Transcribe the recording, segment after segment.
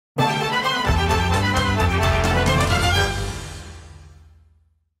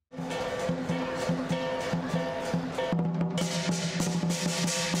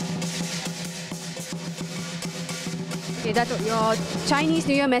Okay, Datuk, your Chinese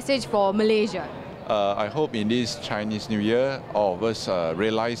New Year message for Malaysia. I hope in this Chinese New Year, all of us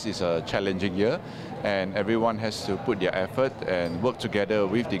realize it's a challenging year and everyone has to put their effort and work together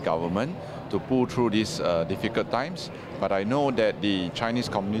with the government to pull through these difficult times. But I know that the Chinese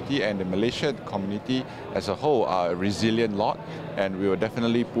community and the Malaysian community as a whole are a resilient lot, and we will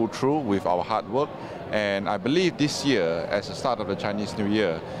definitely pull through with our hard work. And I believe this year, as the start of the Chinese New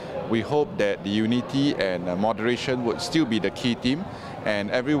Year, we hope that the unity and moderation would still be the key theme,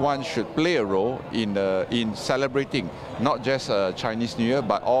 and everyone should play a role in celebrating not just Chinese New Year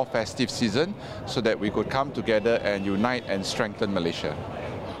but all festive season, so that we could come together and unite and strengthen Malaysia.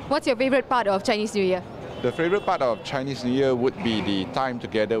 What's your favorite part of Chinese New Year? The favorite part of Chinese New Year would be the time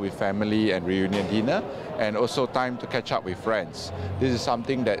together with family and reunion dinner, and also time to catch up with friends. This is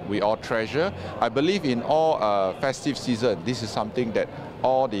something that we all treasure. I believe in all festive season, this is something that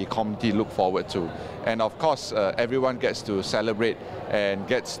all the community look forward to. And of course, everyone gets to celebrate and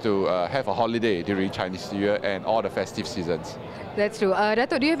gets to have a holiday during Chinese New Year and all the festive seasons. That's true.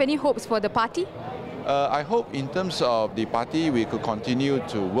 Datuk, do you have any hopes for the party? I hope in terms of the party, we could continue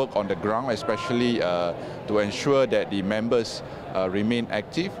to work on the ground, especially to ensure that the members remain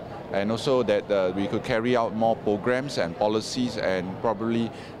active, and also that we could carry out more programs and policies and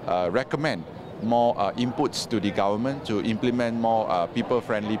probably recommend more inputs to the government to implement more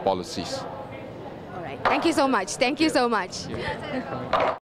people-friendly policies. All right. Thank you so much. Thank you so much.